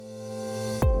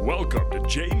Welcome to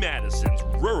Jay Madison's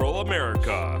Rural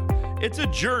America. It's a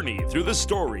journey through the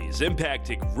stories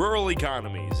impacting rural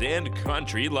economies and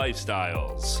country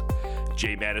lifestyles.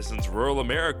 Jay Madison's Rural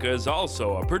America is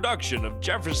also a production of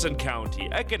Jefferson County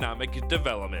Economic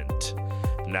Development.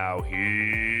 Now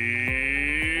here's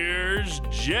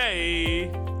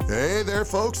Jay. Hey there,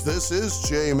 folks. This is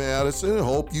Jay Madison.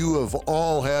 Hope you have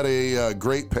all had a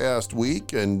great past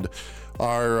week and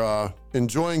are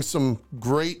enjoying some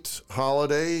great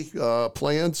holiday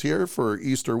plans here for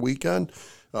Easter weekend.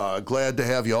 Glad to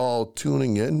have you all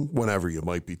tuning in whenever you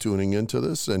might be tuning into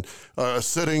this. And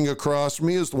sitting across from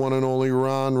me is the one and only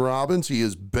Ron Robbins. He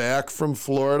is back from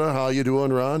Florida. How you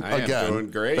doing, Ron? I am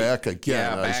doing great. Back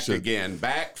again. Yeah, back again.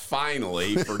 Back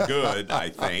finally for good, I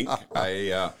think.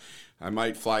 I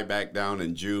might fly back down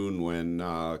in June when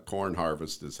corn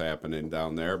harvest is happening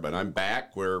down there, but I'm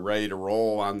back. We're ready to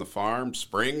roll on the farm.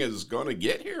 Spring is going to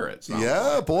get here, it sounds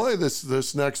like. Boy,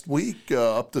 this next week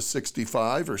up to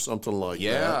 65 or something like that.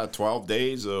 Yeah, 12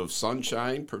 days of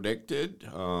sunshine predicted.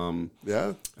 Amazing.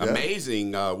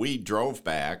 We drove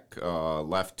back,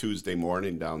 left Tuesday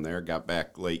morning down there, got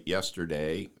back late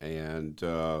yesterday, and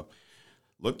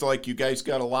looked like you guys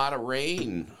got a lot of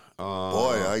rain.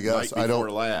 Boy, I guess I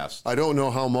don't know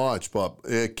how much, but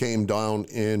it came down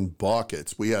in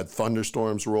buckets. We had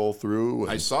thunderstorms roll through.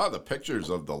 I saw the pictures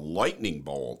of the lightning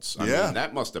bolts. I mean,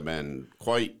 that must have been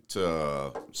quite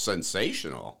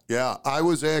sensational. Yeah, I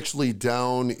was actually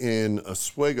down in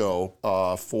Oswego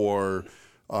for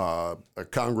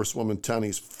Congresswoman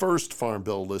Tenney's first Farm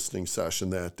Bill listening session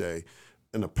that day.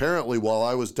 And apparently while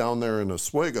I was down there in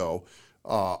Oswego,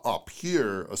 up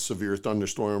here, a severe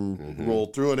thunderstorm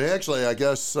rolled through. And actually, I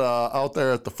guess out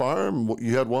there at the farm,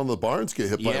 you had one of the barns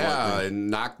get hit by lightning. Yeah, and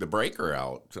knocked the breaker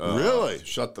out. Really?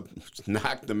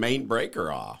 Knocked the main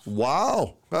breaker off.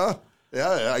 Wow. Huh.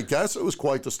 Yeah, I guess it was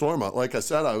quite the storm. Like I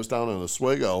said, I was down in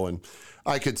Oswego, and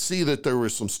I could see that there were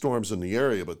some storms in the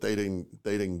area, but they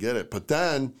didn't get it. But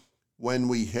then when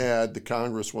we had the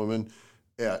Congresswoman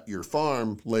at your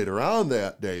farm later on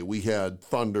that day, we had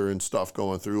thunder and stuff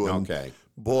going through. And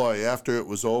boy, after it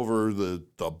was over, the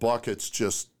buckets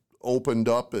just opened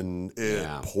up and it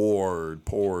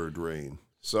poured rain.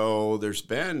 So there's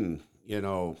been,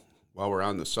 while we're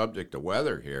on the subject of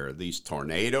weather here, these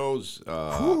tornadoes,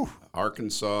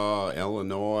 Arkansas,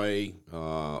 Illinois,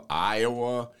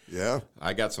 Iowa. Yeah.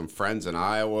 I got some friends in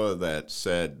Iowa that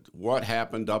said what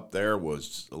happened up there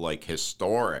was like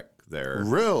historic. There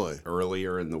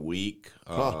earlier in the week.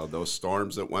 Those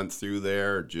storms that went through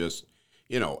there, just,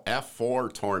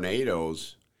 F4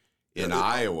 tornadoes in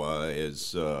Iowa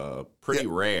is pretty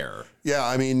rare. Yeah,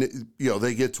 I mean,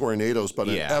 they get tornadoes, but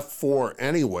an F4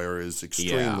 anywhere is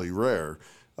extremely rare.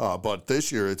 But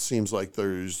this year it seems like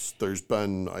there's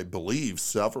been, I believe,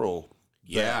 several.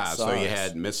 Yeah, so you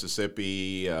had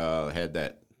Mississippi, had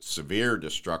that severe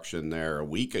destruction there a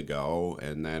week ago,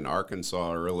 and then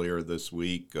Arkansas earlier this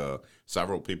week,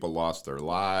 several people lost their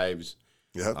lives.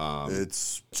 Yeah,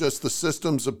 it's just the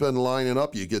systems have been lining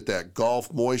up. You get that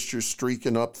Gulf moisture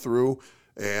streaking up through,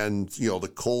 and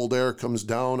the cold air comes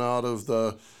down out of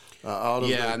the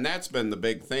and that's been the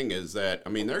big thing is that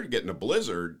they're getting a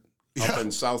blizzard. Up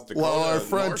in South Dakota. Well, our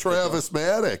friend Travis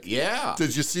Maddock. Yeah.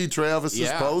 Did you see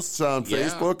Travis's posts on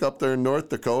Facebook up there in North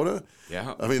Dakota?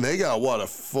 Yeah. They got,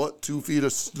 2 feet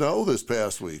of snow this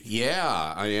past week?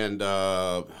 Yeah, and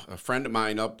a friend of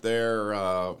mine up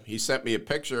there, he sent me a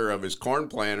picture of his corn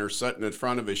planter sitting in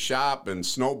front of his shop and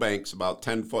snowbanks about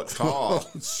 10 foot tall.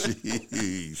 Oh,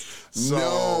 jeez.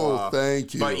 So,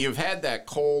 thank you. But you've had that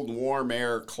cold, warm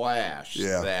air clash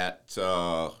that,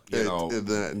 the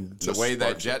way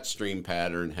that jet stream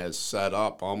pattern has set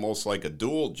up almost like a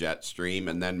dual jet stream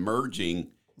and then merging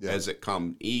as it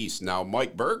comes east. Now,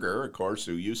 Mike Berger, of course,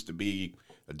 who used to be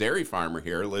a dairy farmer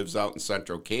here, lives out in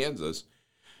central Kansas.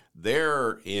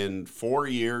 They're in 4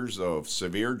 years of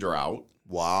severe drought.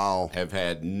 Wow. Have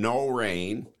had no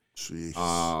rain. Jeez.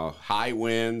 High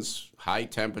winds, high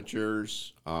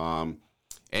temperatures. And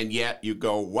yet you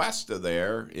go west of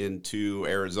there into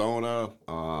Arizona,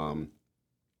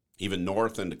 even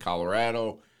north into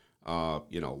Colorado,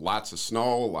 lots of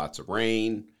snow, lots of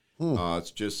rain. It's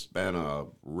just been a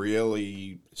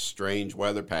really strange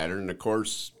weather pattern. And of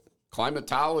course,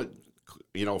 climatology,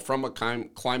 from a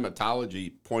climatology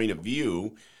point of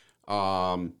view,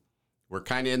 we're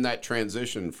kind of in that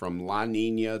transition from La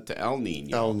Nina to El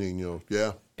Nino. El Nino,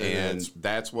 yeah. And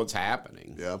that's what's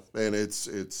happening. Yeah, and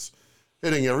it's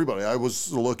hitting everybody. I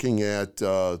was looking at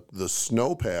the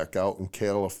snowpack out in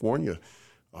California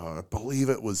I believe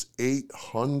it was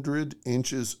 800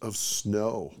 inches of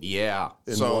snow Yeah.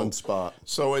 in one spot.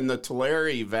 So in the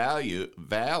Tulare Valley,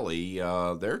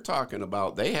 they're talking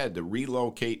about they had to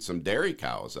relocate some dairy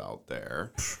cows out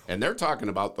there, and they're talking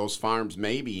about those farms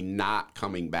maybe not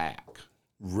coming back.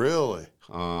 Really?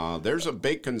 There's a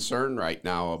big concern right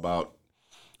now about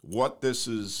what this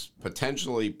is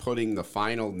potentially putting the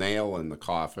final nail in the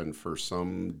coffin for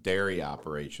some dairy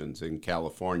operations in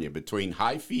California between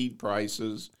high feed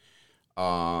prices,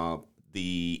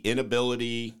 the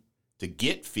inability to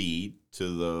get feed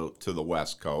to the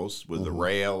West Coast with the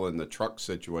rail and the truck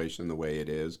situation the way it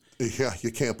is. Yeah,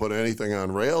 you can't put anything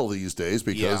on rail these days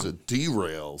because it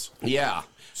derails. Yeah.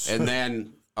 And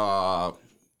then, so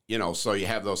you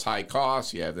have those high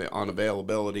costs, you have the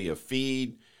unavailability of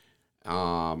feed,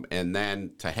 and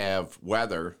then to have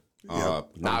weather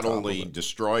not only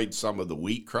destroyed some of the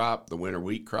wheat crop, the winter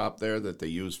wheat crop there that they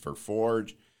use for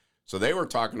forage. So they were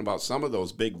talking about some of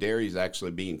those big dairies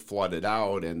actually being flooded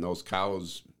out and those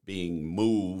cows being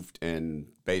moved and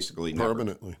basically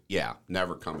permanently.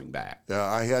 Never coming back. Yeah,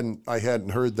 I hadn't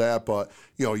heard that, but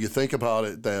you think about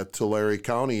it, that Tulare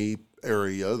County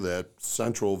area, that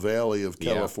Central Valley of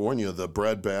California, the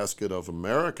breadbasket of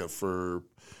America for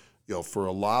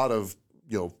a lot of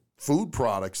food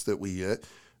products that we get.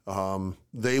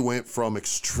 They went from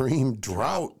extreme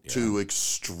drought to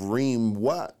extreme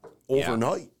wet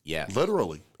overnight. Yeah.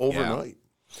 Literally overnight.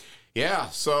 Yeah,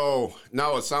 so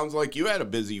now it sounds like you had a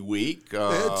busy week.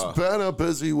 It's been a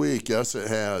busy week. Yes, it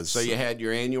has. So you had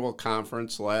your annual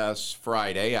conference last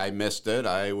Friday. I missed it.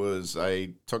 I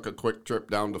took a quick trip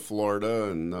down to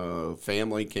Florida, and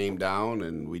family came down,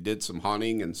 and we did some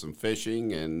hunting and some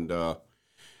fishing and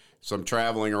some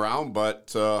traveling around.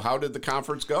 But how did the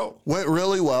conference go? Went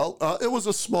really well. It was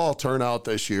a small turnout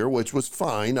this year, which was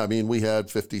fine. I mean, we had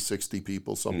 50, 60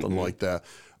 people, something like that.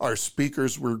 Our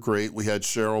speakers were great. We had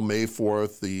Cheryl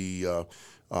Mayforth, the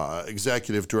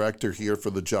executive director here for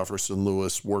the Jefferson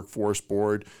Lewis Workforce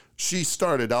Board. She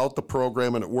started out the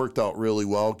program, and it worked out really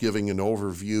well, giving an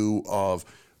overview of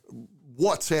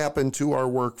what's happened to our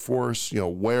workforce.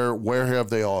 Where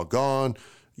have they all gone?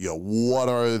 What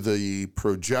are the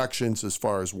projections as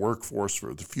far as workforce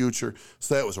for the future?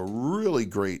 So that was a really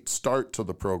great start to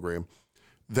the program.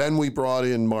 Then we brought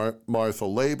in Martha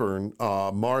Leyburn.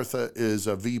 Martha is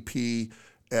a VP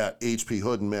at H.P.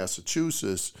 Hood in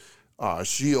Massachusetts.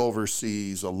 She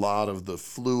oversees a lot of the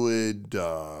fluid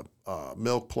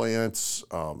milk plants,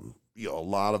 a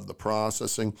lot of the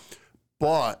processing.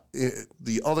 But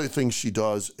the other thing she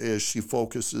does is she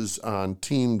focuses on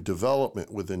team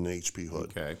development within H.P.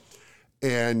 Hood. Okay.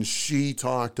 And she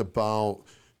talked about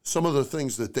some of the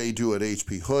things that they do at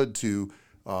H.P. Hood to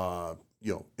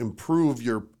improve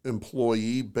your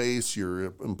employee base, your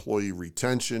employee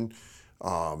retention.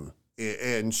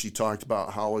 And she talked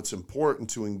about how it's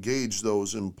important to engage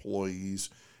those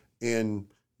employees in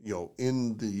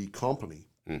the company,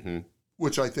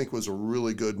 which I think was a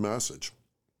really good message.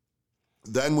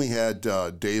 Then we had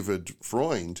David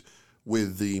Freund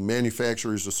with the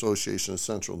Manufacturers Association of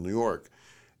Central New York,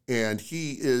 and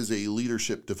he is a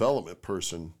leadership development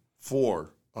person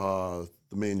for the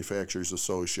Manufacturers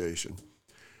Association.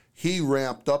 He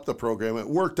wrapped up the program. It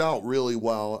worked out really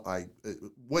well. It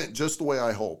went just the way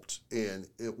I hoped, and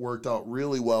it worked out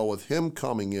really well with him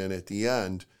coming in at the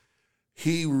end.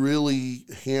 He really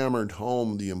hammered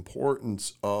home the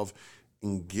importance of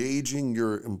engaging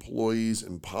your employees,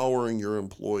 empowering your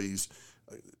employees,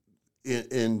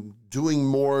 in doing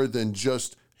more than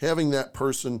just having that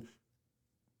person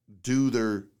do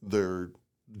their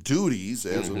duties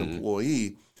as an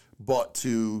employee, but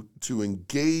to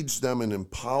engage them and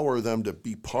empower them to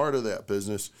be part of that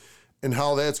business, and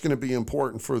how that's going to be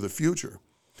important for the future.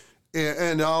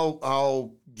 And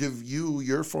I'll give you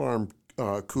your farm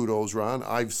kudos, Ron.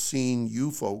 I've seen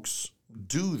you folks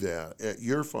do that at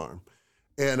your farm.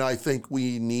 And I think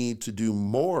we need to do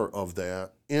more of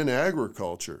that in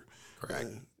agriculture. Correct.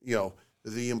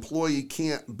 The employee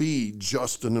can't be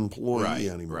just an employee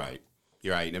anymore. Right.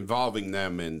 You're right. Involving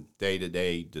them in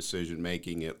day-to-day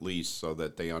decision-making, at least, so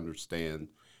that they understand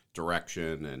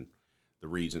direction and the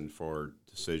reason for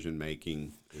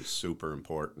decision-making is super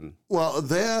important. Well,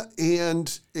 that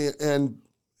and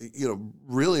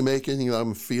really making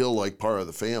them feel like part of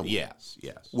the family. Yes.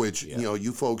 Which,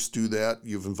 you folks do that.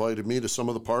 You've invited me to some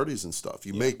of the parties and stuff.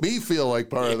 You make me feel like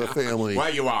part of the family.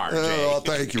 Well, you are, Jay. Oh,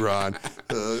 thank you, Ron.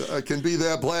 I can be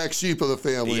that black sheep of the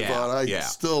family, but I'm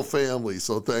still family,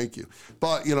 so thank you.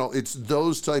 But, it's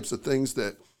those types of things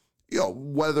that,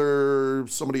 whether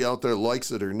somebody out there likes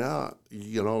it or not,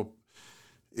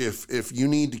 if you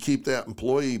need to keep that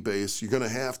employee base, you're going to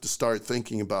have to start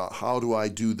thinking about how do I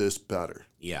do this better.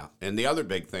 Yeah, and the other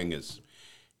big thing is,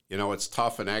 it's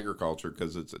tough in agriculture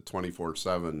because it's a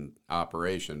 24/7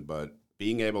 operation, but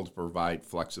being able to provide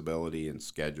flexibility and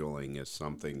scheduling is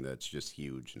something that's just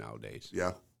huge nowadays.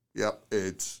 Yeah,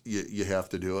 it's you have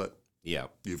to do it. Yeah,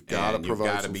 You've got to provide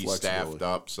you've got to some be flexibility. staffed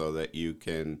up so that you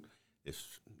can,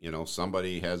 if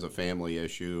somebody has a family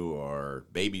issue or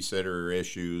babysitter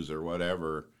issues or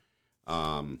whatever.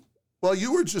 Well,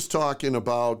 you were just talking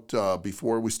about,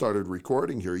 before we started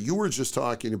recording here, you were just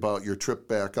talking about your trip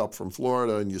back up from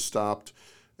Florida, and you stopped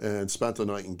and spent the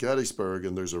night in Gettysburg,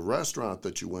 and there's a restaurant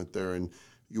that you went there, and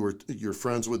you're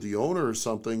friends with the owner or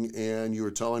something, and you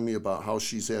were telling me about how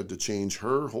she's had to change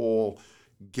her whole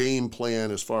game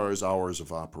plan as far as hours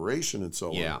of operation and so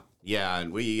on. Yeah,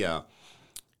 and we...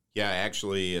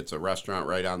 actually, it's a restaurant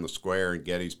right on the square in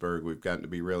Gettysburg. We've gotten to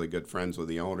be really good friends with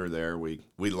the owner there. We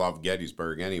love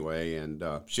Gettysburg anyway, and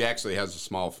she actually has a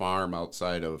small farm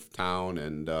outside of town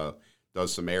and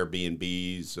does some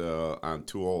Airbnbs on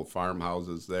 2 old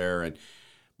farmhouses there.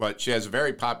 But she has a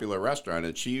very popular restaurant,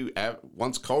 and she,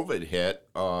 once COVID hit,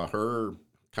 her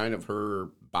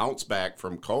bounce back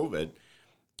from COVID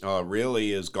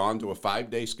really has gone to a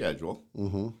 5-day schedule.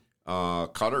 Mm-hmm.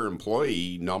 Cut her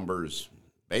employee numbers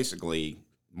basically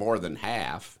more than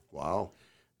half. Wow.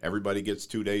 Everybody gets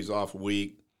 2 days off a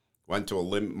week, went to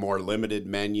a more limited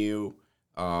menu,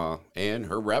 and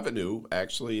her revenue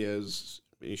actually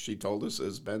she told us,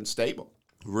 has been stable.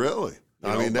 Really?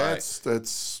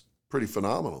 That's pretty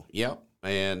phenomenal. Yep.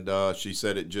 And she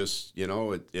said it just,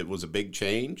 it was a big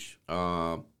change.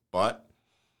 But,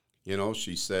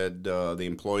 she said the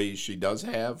employees she does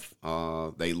have,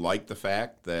 they like the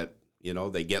fact that,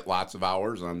 they get lots of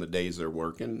hours on the days they're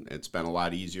working. It's been a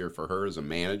lot easier for her as a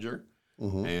manager.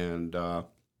 Mm-hmm. And,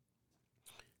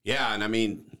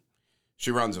 she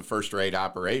runs a first-rate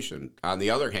operation. On the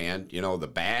other hand,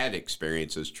 the bad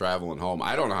experiences traveling home.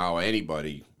 I don't know how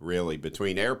anybody really,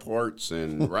 between airports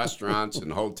and restaurants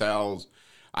and hotels,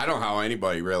 I don't know how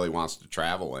anybody really wants to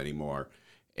travel anymore.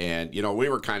 And, we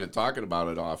were kind of talking about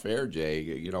it off air,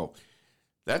 Jay.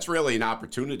 That's really an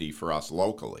opportunity for us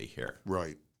locally here.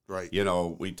 Right.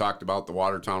 We talked about the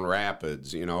Watertown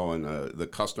Rapids, and the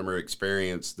customer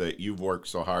experience that you've worked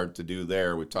so hard to do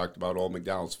there. We talked about Old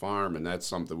McDonald's Farm, and that's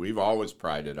something we've always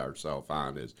prided ourselves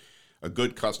on, is a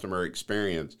good customer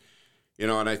experience.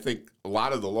 And I think a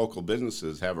lot of the local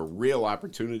businesses have a real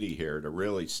opportunity here to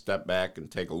really step back and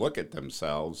take a look at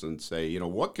themselves and say,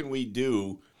 what can we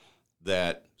do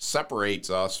that separates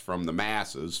us from the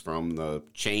masses, from the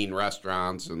chain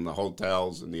restaurants and the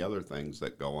hotels and the other things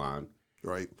that go on.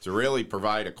 Right. To really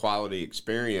provide a quality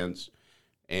experience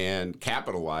and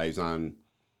capitalize on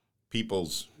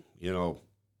people's,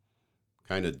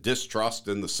 kind of distrust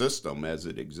in the system as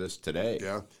it exists today.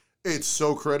 Yeah. It's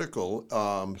so critical.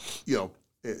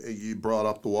 You brought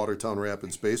up the Watertown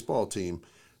Rapids baseball team.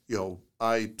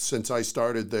 Since I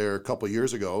started there a couple of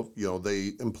years ago,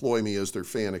 they employ me as their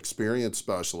fan experience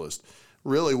specialist.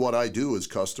 Really what I do is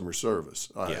customer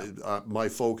service. My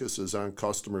focus is on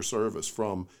customer service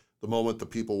from the moment the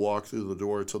people walk through the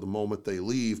door to the moment they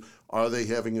leave. Are they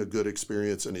having a good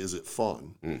experience, and is it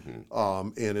fun?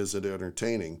 Mm-hmm. And is it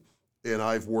entertaining? And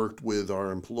I've worked with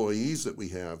our employees that we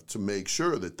have to make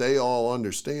sure that they all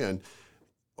understand,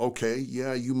 okay,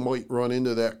 yeah, you might run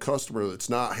into that customer that's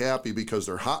not happy because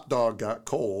their hot dog got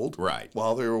cold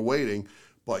while they were waiting,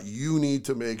 but you need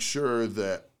to make sure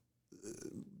that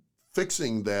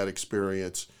fixing that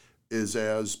experience is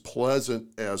as pleasant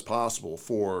as possible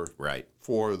for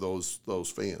those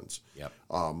fans. Yep.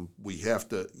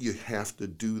 You have to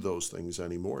do those things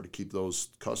anymore to keep those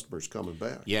customers coming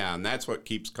back. Yeah, and that's what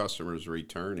keeps customers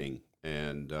returning.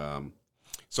 And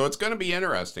so it's going to be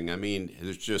interesting.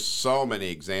 There's just so many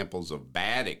examples of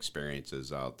bad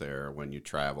experiences out there when you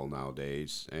travel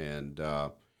nowadays. And,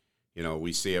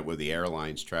 we see it with the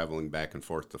airlines traveling back and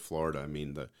forth to Florida.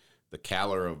 The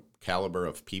caliber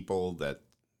of people that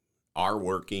are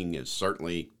working is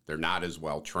certainly, they're not as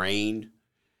well trained.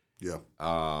 Yeah.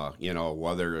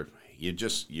 Whether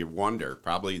you wonder,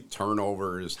 probably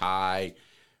turnover is high,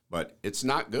 but it's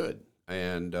not good.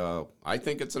 And I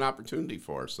think it's an opportunity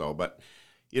for us. But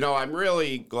I'm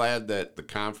really glad that the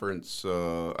conference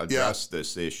addressed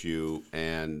this issue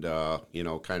and,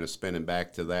 kind of spinning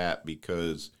back to that,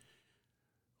 because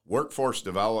workforce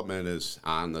development is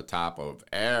on the top of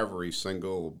every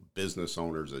single business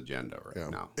owner's agenda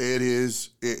now. It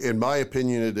is, in my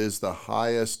opinion, it is the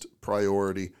highest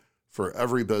priority for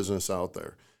every business out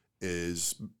there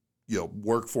is,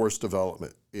 workforce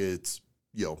development. It's,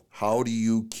 how do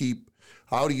you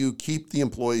How do you keep the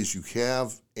employees you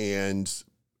have and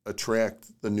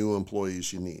attract the new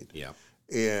employees you need? Yeah.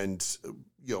 And,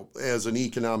 as an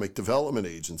economic development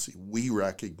agency, we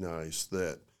recognize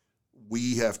that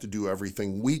we have to do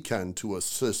everything we can to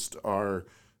assist our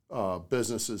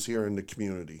businesses here in the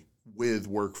community with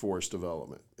workforce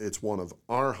development. It's one of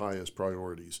our highest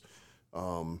priorities,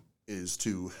 is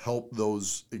to help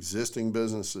those existing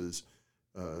businesses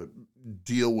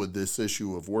deal with this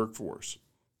issue of workforce.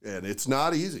 And it's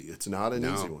not easy. It's not an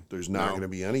easy one. There's not going to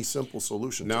be any simple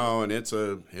solution. No, and it's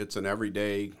an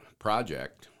everyday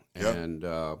project, and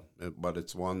but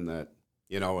it's one that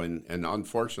and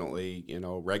unfortunately,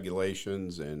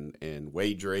 regulations and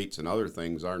wage rates and other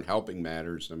things aren't helping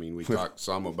matters. I mean, we talked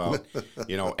some about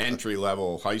entry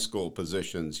level high school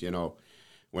positions.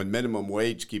 When minimum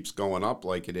wage keeps going up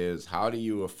like it is, how do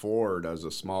you afford as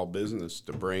a small business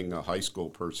to bring a high school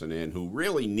person in who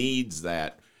really needs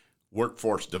that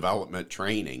workforce development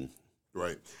training?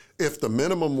 Right. If the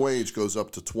minimum wage goes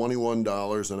up to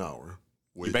 $21 an hour,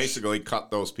 you basically cut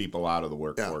those people out of the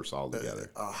workforce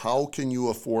altogether. How can you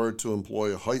afford to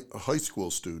employ a high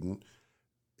school student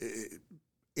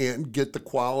and get the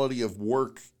quality of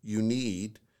work you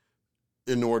need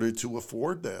in order to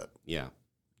afford that? Yeah.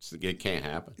 It can't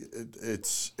happen.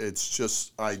 It's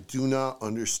just, I do not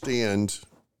understand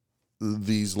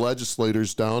these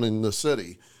legislators down in the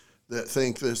city that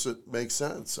think this makes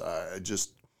sense. I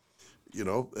just,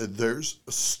 there's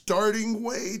a starting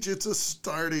wage. It's a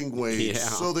starting wage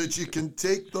so that you can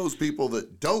take those people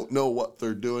that don't know what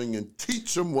they're doing and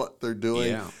teach them what they're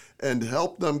doing and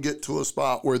help them get to a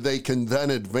spot where they can then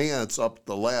advance up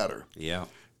the ladder. Yeah.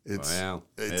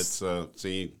 It's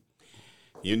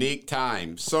unique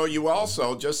time. So you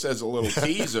also, just as a little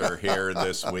teaser here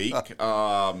this week,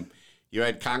 you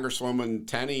had Congresswoman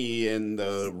Tenney in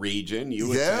the region.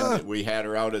 You attended. We had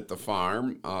her out at the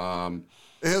farm.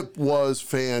 It was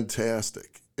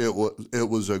fantastic. It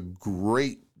was a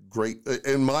great,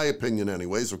 in my opinion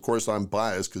anyways. Of course, I'm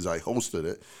biased because I hosted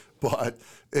it. But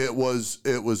it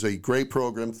was a great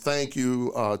program. Thank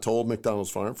you to Old McDonald's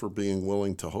Farm for being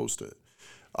willing to host it.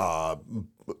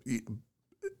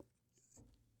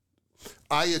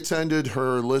 I attended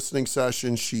her listening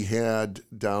session she had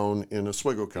down in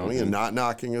Oswego County, and not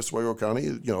knocking Oswego County,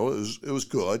 it was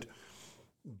good,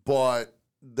 but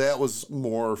that was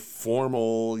more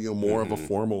formal, more of a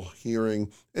formal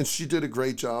hearing, and she did a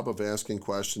great job of asking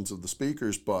questions of the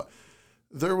speakers, but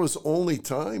there was only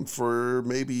time for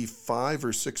maybe 5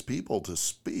 or 6 people to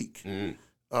speak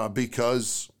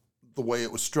because the way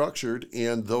it was structured,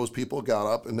 and those people got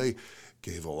up and they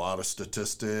gave a lot of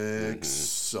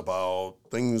statistics about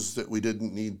things that we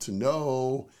didn't need to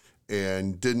know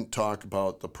and didn't talk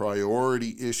about the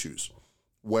priority issues.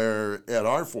 Where at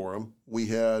our forum, we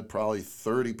had probably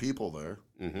 30 people there,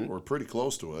 or pretty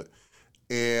close to it,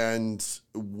 and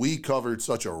we covered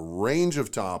such a range of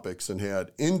topics and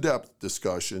had in-depth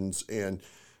discussions. And,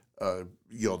 the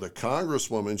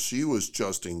Congresswoman, she was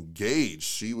just engaged.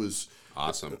 She was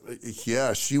awesome.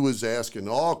 Yeah, she was asking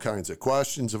all kinds of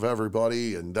questions of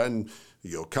everybody, and then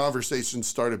conversations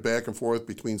started back and forth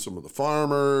between some of the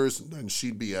farmers, and then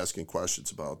she'd be asking questions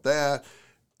about that.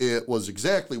 It was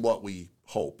exactly what we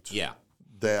hoped. Yeah,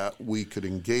 that we could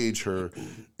engage her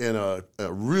in a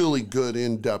really good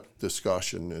in-depth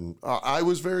discussion, and I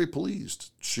was very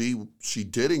pleased. She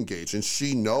did engage, and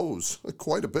she knows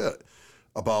quite a bit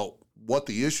about what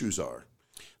the issues are.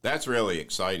 That's really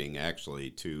exciting, actually,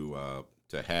 to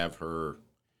have her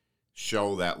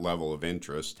show that level of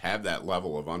interest, have that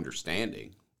level of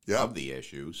understanding of the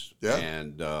issues,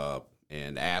 and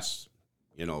ask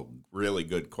really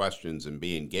good questions and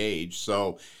be engaged.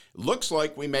 So it looks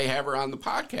like we may have her on the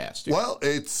podcast here. Well,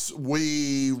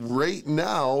 we right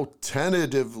now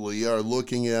tentatively are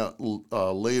looking at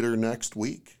later next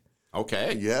week.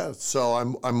 Okay. Yeah.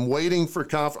 So I'm waiting for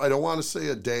I don't want to say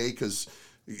a day because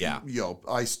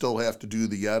I still have to do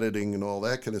the editing and all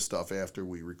that kind of stuff after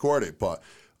we record it. But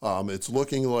it's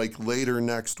looking like later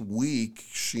next week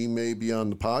she may be on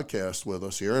the podcast with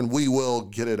us here, and we will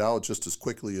get it out just as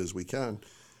quickly as we can.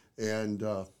 And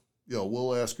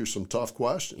we'll ask her some tough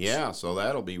questions. Yeah, so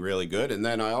that'll be really good. And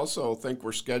then I also think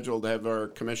we're scheduled to have our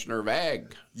Commissioner of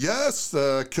Ag. Yes,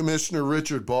 Commissioner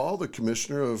Richard Ball, the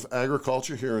Commissioner of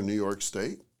Agriculture here in New York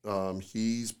State.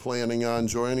 He's planning on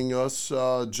joining us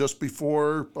just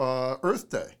before Earth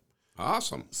Day.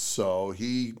 Awesome. So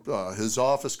his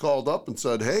office called up and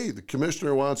said, "Hey, the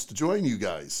commissioner wants to join you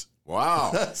guys."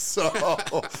 Wow. so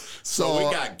we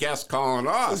got guests calling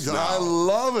us now. I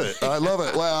love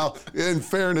it. Well, in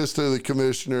fairness to the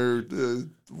commissioner,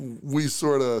 we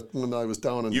sort of, when I was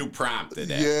down in... You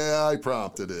prompted it. Yeah, I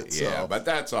prompted it. Yeah, so. but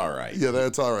that's all right. Yeah,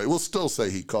 that's all right. We'll still say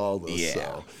he called us. Yeah,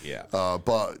 so. yeah.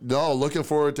 But no, looking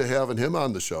forward to having him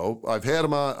on the show. I had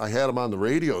him on the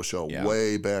radio show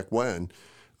way back when,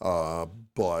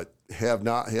 but have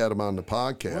not had him on the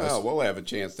podcast. Well, we'll have a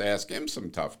chance to ask him some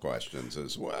tough questions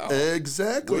as well.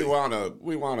 Exactly.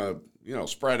 We want to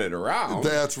spread it around.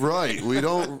 That's right. We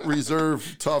don't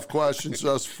reserve tough questions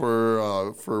just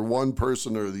for one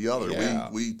person or the other. Yeah.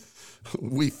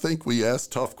 We think we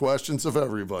ask tough questions of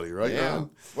everybody, right? Yeah. Ron?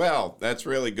 Well, that's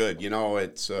really good.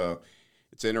 It's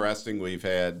interesting. We've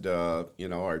had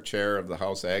our chair of the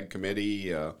House Ag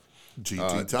Committee,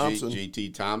 G.T. Thompson.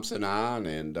 G.T. Thompson on,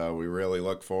 and we really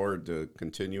look forward to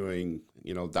continuing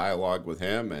dialogue with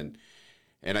him.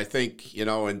 And I think,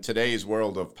 in today's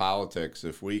world of politics,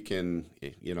 if we can,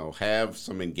 have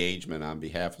some engagement on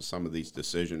behalf of some of these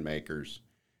decision makers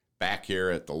back here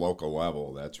at the local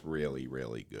level, that's really,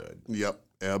 really good. Yep,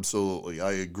 absolutely.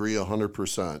 I agree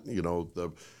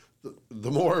 100%.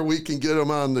 The more we can get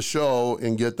them on the show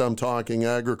and get them talking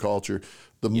agriculture,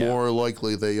 the more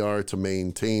likely they are to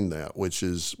maintain that, which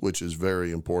is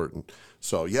very important.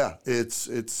 So yeah,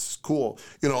 it's cool.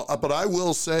 But I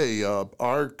will say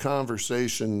our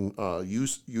conversation.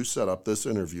 You set up this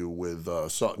interview with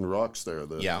Sutton Rux there,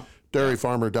 the dairy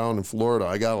farmer down in Florida.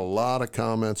 I got a lot of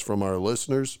comments from our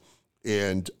listeners,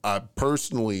 and I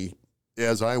personally,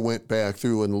 as I went back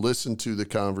through and listened to the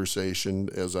conversation,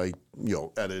 as I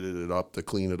edited it up to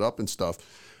clean it up and stuff.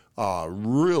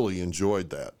 Really enjoyed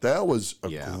that. That was a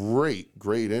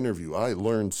great interview. I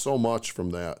learned so much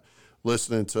from that,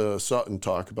 listening to Sutton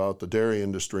talk about the dairy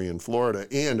industry in Florida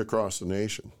and across the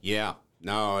nation. Yeah.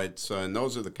 No, it's and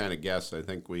those are the kind of guests I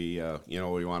think we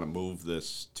we want to move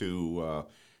this to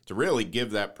really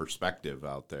give that perspective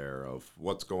out there of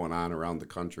what's going on around the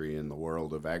country in the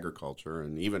world of agriculture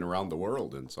and even around the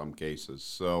world in some cases.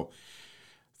 So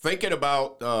thinking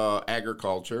about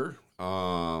agriculture,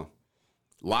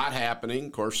 lot happening.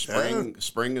 Of course,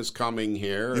 spring is coming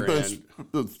here.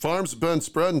 The farms have been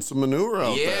spreading some manure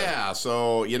out there. Yeah,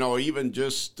 so, even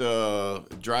just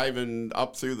driving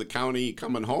up through the county,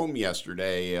 coming home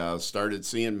yesterday, started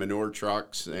seeing manure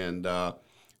trucks. And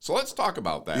so let's talk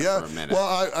about that for a minute.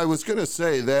 Well, I was going to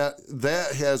say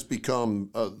that has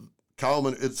become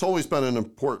it's always been an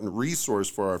important resource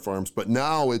for our farms, but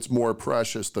now it's more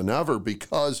precious than ever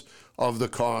because of the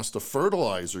cost of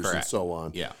fertilizers and so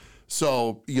on. Yeah.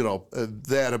 So,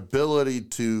 that ability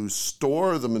to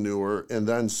store the manure and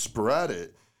then spread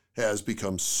it has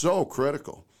become so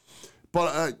critical.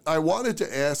 But I wanted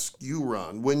to ask you,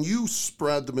 Ron, when you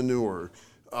spread the manure,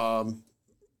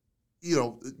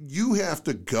 you have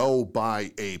to go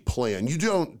by a plan. You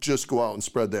don't just go out and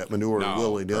spread that manure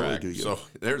willy-nilly, do you? So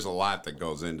there's a lot that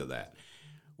goes into that.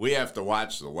 We have to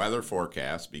watch the weather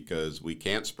forecast because we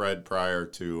can't spread prior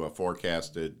to a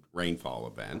forecasted rainfall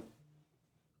event.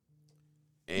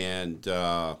 And,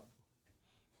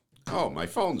 my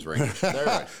phone's ringing.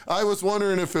 I was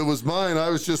wondering if it was mine. I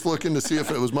was just looking to see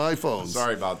if it was my phone.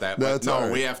 Sorry about that. That's all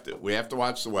right. we have to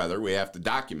watch the weather. We have to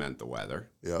document the weather.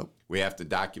 Yeah. We have to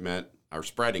document our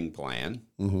spreading plan,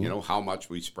 how much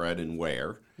we spread and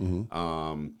where.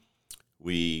 Mm-hmm.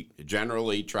 We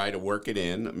generally try to work it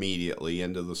in immediately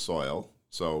into the soil.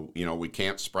 So, we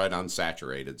can't spread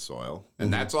unsaturated soil.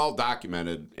 And that's all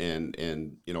documented, and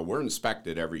we're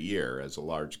inspected every year as a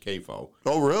large CAFO.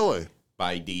 Oh, really?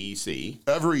 By DEC.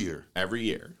 Every year? Every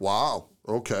year. Wow.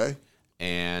 Okay.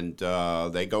 And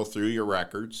they go through your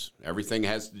records. Everything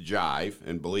has to jive.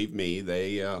 And believe me,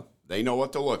 they know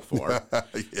what to look for.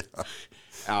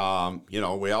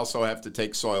 We also have to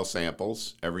take soil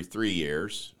samples every 3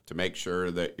 years to make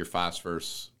sure that your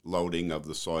phosphorus loading of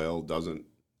the soil doesn't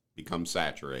become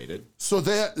saturated. So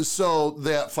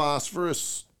that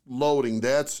phosphorus loading,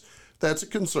 that's a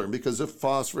concern because if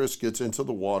phosphorus gets into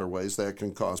the waterways, that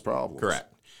can cause problems.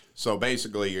 Correct. So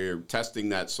basically, you're testing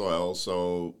that soil.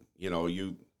 So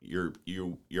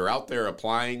you're out there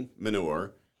applying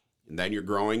manure, and then you're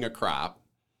growing a crop,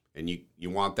 and you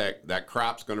want that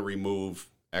crop's going to remove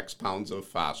X pounds of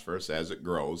phosphorus as it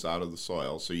grows out of the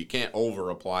soil. So you can't over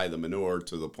apply the manure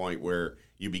to the point where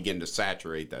you begin to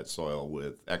saturate that soil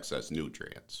with excess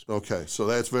nutrients. Okay, so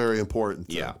that's very important.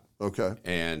 Yeah. Okay.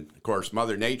 And, of course,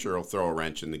 Mother Nature will throw a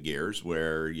wrench in the gears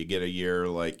where you get a year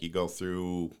like you go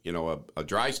through, a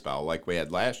dry spell like we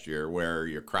had last year where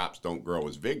your crops don't grow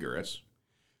as vigorous.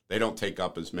 They don't take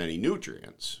up as many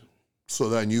nutrients. So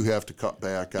then you have to cut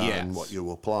back on what you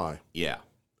apply. Yeah.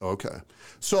 Okay.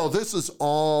 So this is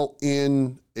all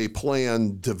in a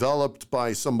plan developed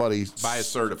by somebody. By a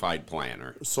certified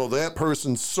planner. So that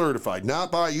person's certified,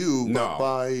 not by you, No. but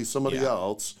by somebody Yeah.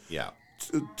 else. Yeah.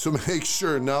 To make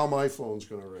sure. Now my phone's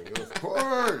going to ring. Of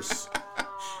course.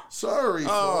 Sorry,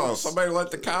 Oh, folks. somebody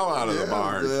let the cow out of the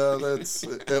barn.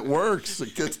 Yeah, it works.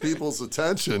 It gets people's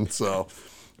attention. So,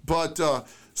 but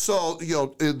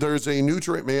there's a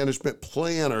nutrient management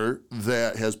planner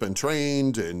that has been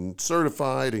trained and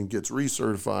certified and gets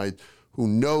recertified, who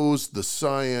knows the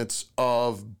science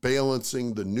of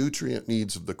balancing the nutrient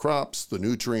needs of the crops, the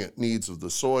nutrient needs of the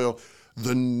soil,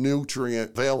 the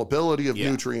nutrient availability of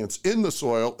nutrients in the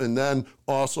soil, and then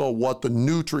also what the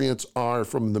nutrients are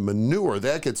from the manure.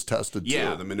 That gets tested too.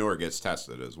 Yeah, the manure gets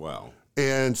tested as well.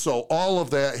 And so all of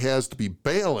that has to be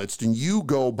balanced, and you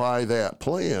go by that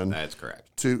plan. That's correct.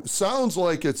 Sounds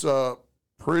like it's a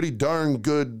pretty darn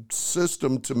good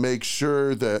system to make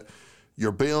sure that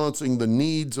you're balancing the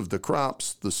needs of the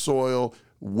crops, the soil,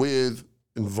 with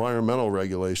environmental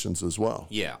regulations as well.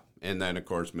 Yeah. And then, of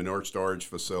course, manure storage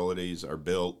facilities are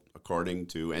built according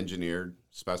to engineered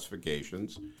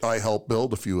specifications. I helped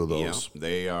build a few of those. Yeah,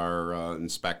 they are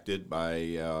inspected by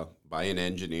an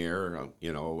engineer,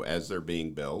 as they're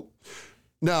being built.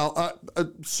 Now,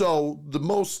 so the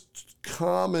most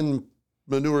common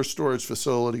manure storage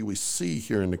facility we see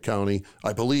here in the county,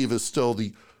 I believe, is still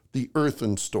the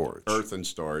earthen storage. Earthen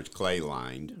storage, clay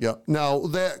lined. Yeah. Now,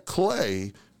 that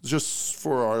clay, just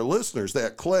for our listeners,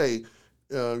 that clay,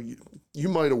 you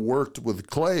might have worked with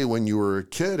clay when you were a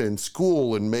kid in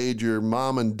school and made your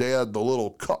mom and dad the little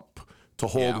cup to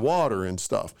hold water and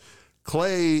stuff.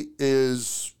 Clay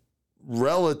is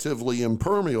relatively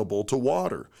impermeable to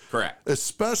water. Correct.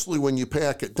 Especially when you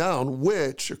pack it down,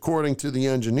 which, according to the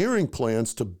engineering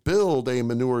plans to build a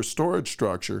manure storage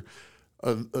structure,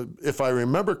 if I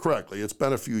remember correctly, it's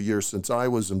been a few years since I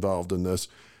was involved in this,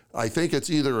 I think it's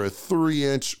either a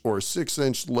 3-inch or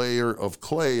 6-inch layer of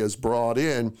clay is brought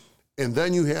in, and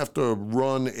then you have to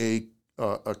run a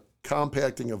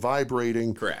compacting, a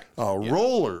vibrating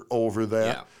roller over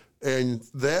that, and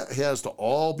that has to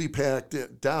all be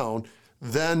packed down.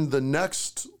 Then the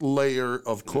next layer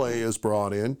of clay is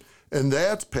brought in, and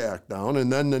that's packed down,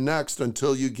 and then the next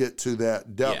until you get to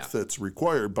that depth that's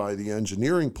required by the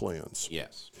engineering plans.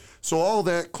 Yes. So all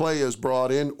that clay is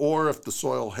brought in, or if the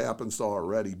soil happens to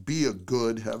already be a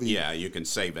good heavy... Yeah, you can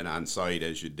save it on site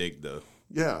as you dig the...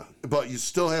 Yeah, but you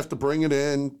still have to bring it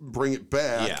in, bring it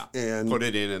back, and put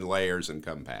it in layers and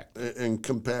compact it. And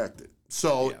compact it.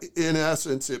 So in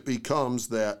essence, it becomes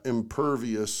that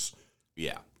impervious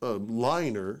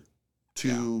liner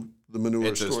to the manure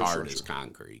It's storage as hard structure. as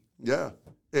concrete. Yeah,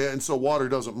 and so water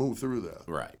doesn't move through that.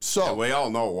 Right. So and we all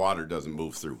know water doesn't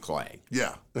move through clay.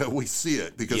 Yeah, we see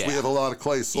it because we have a lot of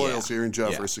clay soils here in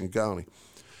Jefferson County.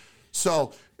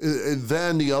 So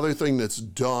then the other thing that's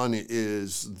done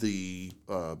is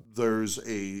there's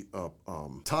a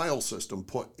tile system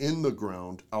put in the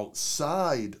ground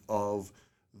outside of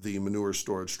the manure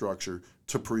storage structure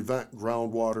to prevent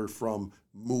groundwater from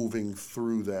moving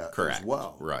through that as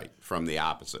well. Right, from the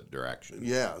opposite direction.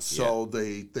 Yeah, so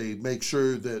they make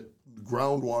sure that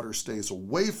groundwater stays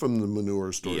away from the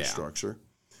manure storage structure.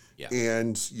 Yeah.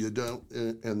 And you don't,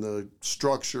 and the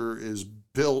structure is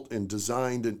built and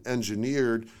designed and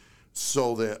engineered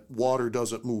so that water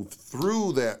doesn't move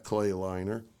through that clay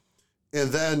liner. And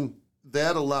then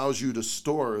that allows you to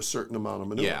store a certain amount of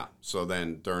manure. Yeah, so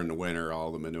then during the winter,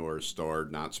 all the manure is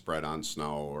stored, not spread on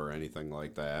snow or anything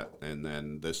like that. And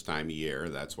then this time of year,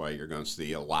 that's why you're going to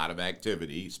see a lot of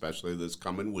activity, especially this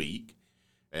coming week,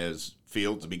 as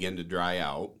fields begin to dry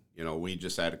out. You know, we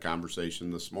just had a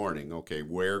conversation this morning. Okay,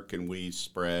 where can we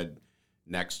spread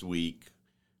next week,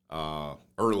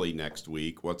 early next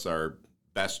week? What's our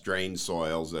best drained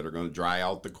soils that are going to dry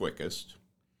out the quickest?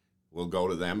 We'll go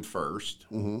to them first.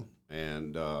 Mm-hmm.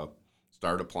 And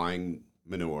start applying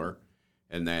manure.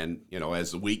 And then, you know,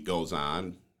 as the week goes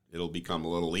on, it'll become a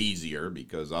little easier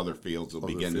because other fields will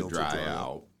begin to dry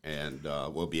out. And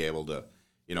we'll be able to,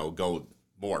 you know, go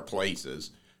more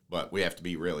places. But we have to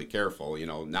be really careful, you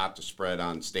know, not to spread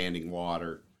on standing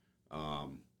water,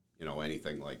 you know,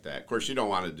 anything like that. Of course, you don't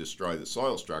want to destroy the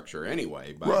soil structure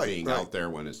anyway by being out there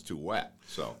when it's too wet.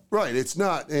 So it's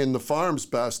not in the farm's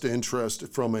best interest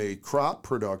from a crop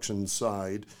production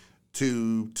side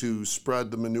to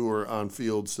spread the manure on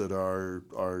fields that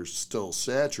are still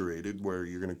saturated, where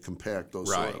you're going to compact those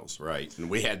soils. Right. And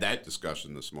we had that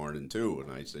discussion this morning too.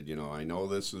 And I said, you know, I know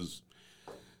this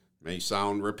may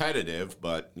sound repetitive,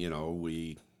 but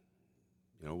we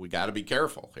got to be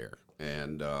careful here.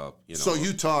 And you know. So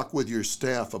you talk with your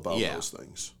staff about those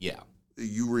things. Yeah.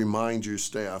 you remind your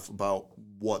staff about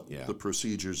what Yeah. the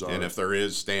procedures are. And if there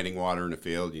is standing water in the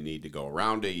field, you need to go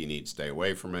around it. You need to stay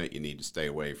away from it. You need to stay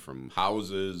away from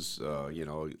houses.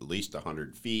 At least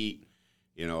 100 feet.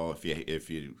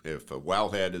 If a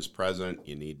wellhead is present,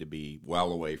 you need to be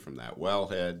well away from that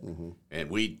wellhead. And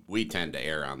we tend to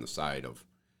err on the side of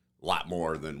a lot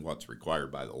more than what's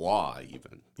required by the law,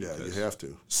 even. Yeah, you because- have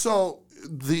to. So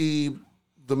the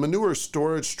manure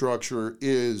storage structure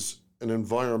is an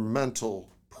environmental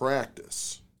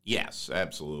practice. Yes,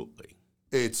 absolutely.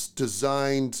 It's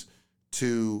designed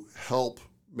to help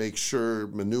make sure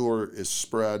manure is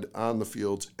spread on the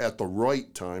fields at the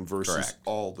right time versus Correct.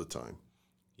 all the time.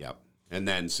 Yep. And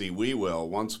then,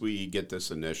 once we get this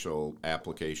initial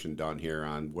application done here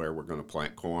on where we're going to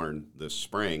plant corn this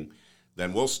spring,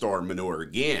 then we'll store manure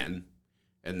again.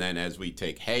 And then as we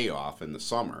take hay off in the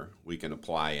summer, we can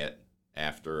apply it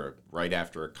right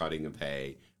after a cutting of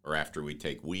hay, or after we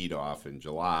take weed off in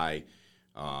July.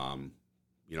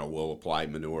 We'll apply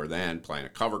manure then, plant a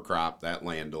cover crop. That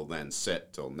land will then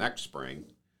sit till next spring,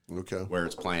 Okay. where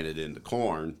it's planted into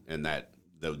corn, and that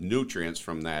the nutrients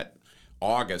from that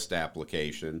August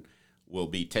application will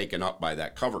be taken up by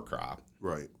that cover crop.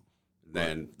 Right.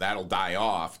 Then that'll die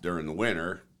off during the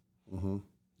winter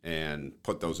and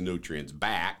put those nutrients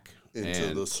back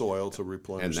Into the soil to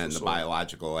replenish and then the the soil.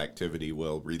 biological activity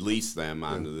will release them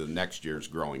onto the next year's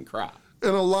growing crop.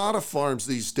 And a lot of farms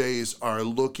these days are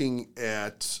looking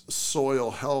at soil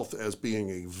health as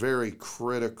being a very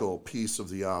critical piece of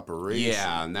the operation.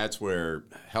 Yeah, and that's where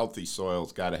healthy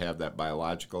soil's got to have that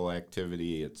biological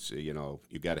activity. It's you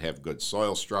got to have good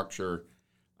soil structure.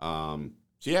 So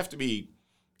you have to be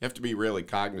really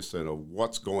cognizant of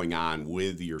what's going on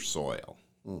with your soil.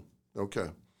 Okay.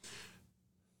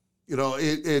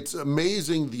 It's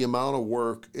amazing the amount of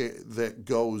work that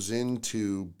goes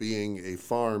into being a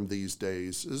farm these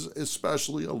days,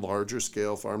 especially a larger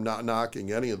scale farm, not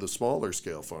knocking any of the smaller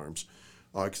scale farms,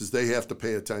 because they have to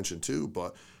pay attention too.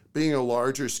 But being a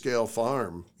larger scale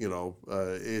farm, you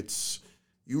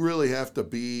really have to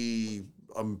be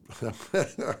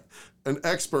an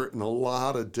expert in a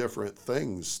lot of different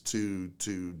things to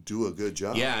do a good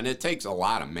job. Yeah, and it takes a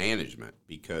lot of management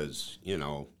because,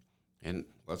 and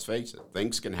let's face it,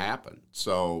 things can happen.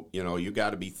 So, you got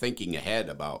to be thinking ahead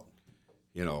about,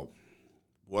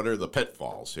 what are the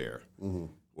pitfalls here? Mm-hmm.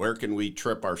 Where can we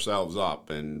trip ourselves up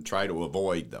and try to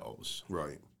avoid those?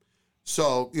 Right.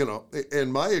 So,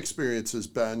 and my experience has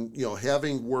been,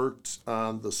 having worked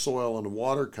on the soil and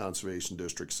water conservation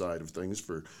district side of things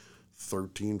for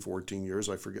 13, 14 years,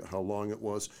 I forget how long it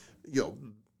was,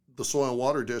 the soil and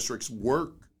water districts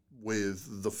work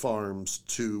with the farms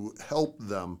to help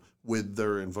them with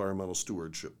their environmental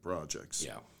stewardship projects.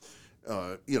 Yeah.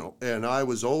 And I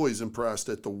was always impressed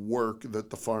at the work that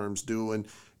the farms do. And,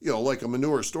 like a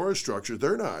manure storage structure,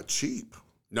 they're not cheap.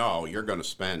 No, you're going to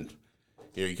spend,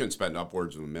 you can spend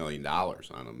upwards of $1 million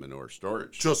on a manure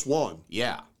storage. Just one.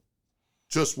 Yeah.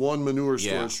 Just one manure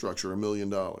storage Yeah. structure, $1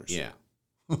 million. Yeah.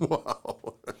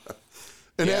 Wow.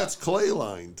 And Yeah. that's clay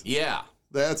lined. Yeah.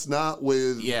 That's not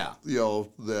with, Yeah.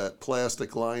 that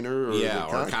plastic liner or Yeah.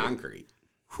 the Or concrete.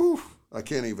 Whew, I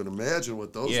can't even imagine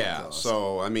what those would Yeah. cost.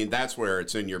 So, that's where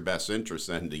it's in your best interest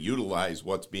then to utilize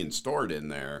what's being stored in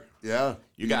there. Yeah.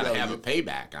 You got to gotta have a get-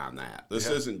 payback on that. This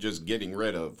Yeah. isn't just getting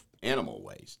rid of animal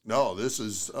waste. No, this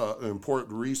is an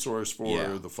important resource for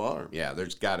Yeah. the farm. Yeah,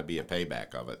 there's got to be a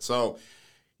payback of it. So,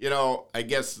 I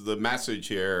guess the message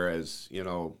here is,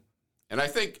 and I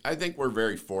think we're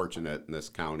very fortunate in this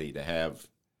county to have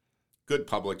good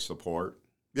public support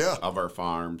Yeah. of our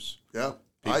farms. Yeah.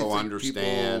 People I think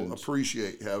understand. People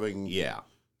appreciate having Yeah.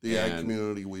 the ag and-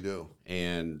 community we do.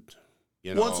 And,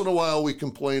 Once in a while, we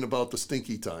complain about the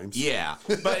stinky times. Yeah,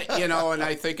 but and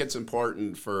I think it's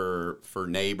important for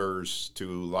neighbors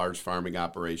to large farming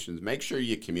operations. Make sure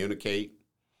you communicate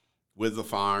with the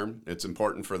farm. It's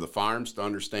important for the farms to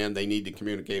understand they need to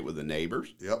communicate with the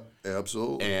neighbors Yep,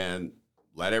 absolutely. and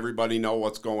let everybody know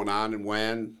what's going on and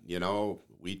when.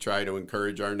 We try to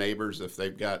encourage our neighbors if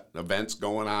they've got events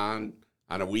going on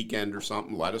a weekend or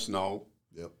something. Let us know,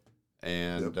 Yep.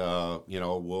 and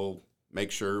we'll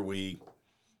make sure we,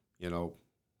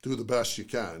 Do the best you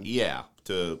can. Yeah,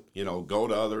 to go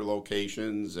to other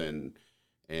locations and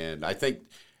I think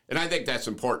that's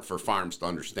important for farms to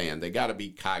understand. They got to be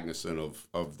cognizant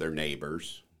of their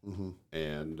neighbors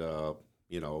and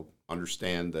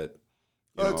understand that.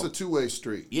 It's a two-way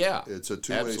street. Yeah, It's a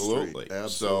two-way absolutely. street.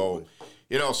 Absolutely.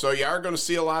 So you are going to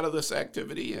see a lot of this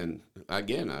activity, and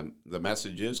again, the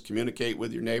message is communicate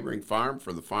with your neighboring farm.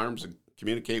 For the farms,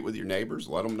 communicate with your neighbors.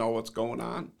 Let them know what's going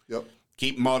on. Yep.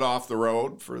 Keep mud off the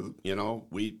road.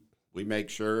 We make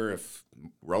sure if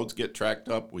roads get tracked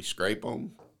up, we scrape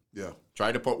them. Yeah.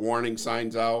 Try to put warning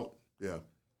signs out. Yeah.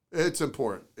 It's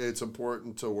important. It's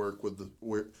important to work with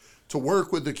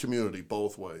the community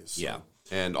both ways. So. Yeah.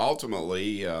 And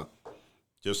ultimately,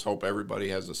 just hope everybody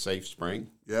has a safe spring.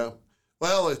 Yeah.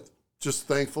 Well, just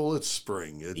thankful it's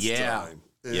spring. It's time.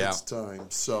 It's time.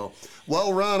 So,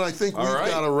 well, Ron, I think we've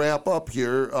got to wrap up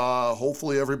here.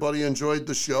 Hopefully everybody enjoyed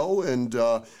the show. And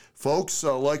folks,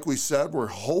 like we said, we're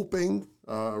hoping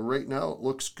right now it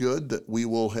looks good that we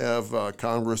will have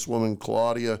Congresswoman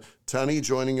Claudia Tenney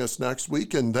joining us next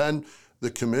week. And then the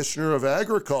Commissioner of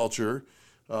Agriculture,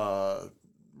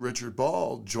 Richard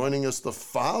Ball, joining us the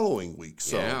following week.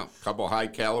 So, yeah, a couple high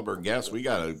caliber guests. We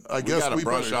gotta we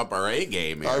brush better, up our A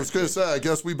game here. I was going to say, I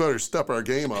guess we better step our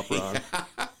game up, Ron.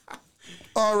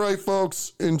 All right,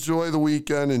 folks, enjoy the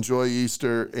weekend, enjoy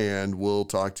Easter, and we'll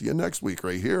talk to you next week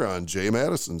right here on Jay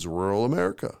Madison's Rural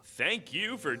America. Thank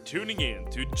you for tuning in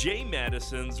to Jay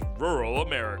Madison's Rural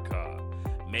America.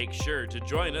 Make sure to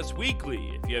join us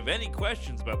weekly. If you have any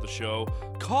questions about the show,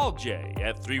 call Jay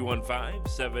at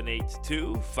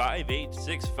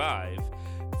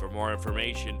 315-782-5865. For more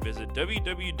information, visit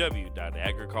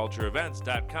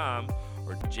www.agricultureevents.com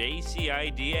or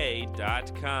jcida.com.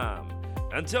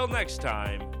 Until next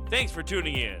time, thanks for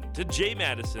tuning in to Jay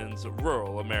Madison's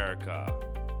Rural America.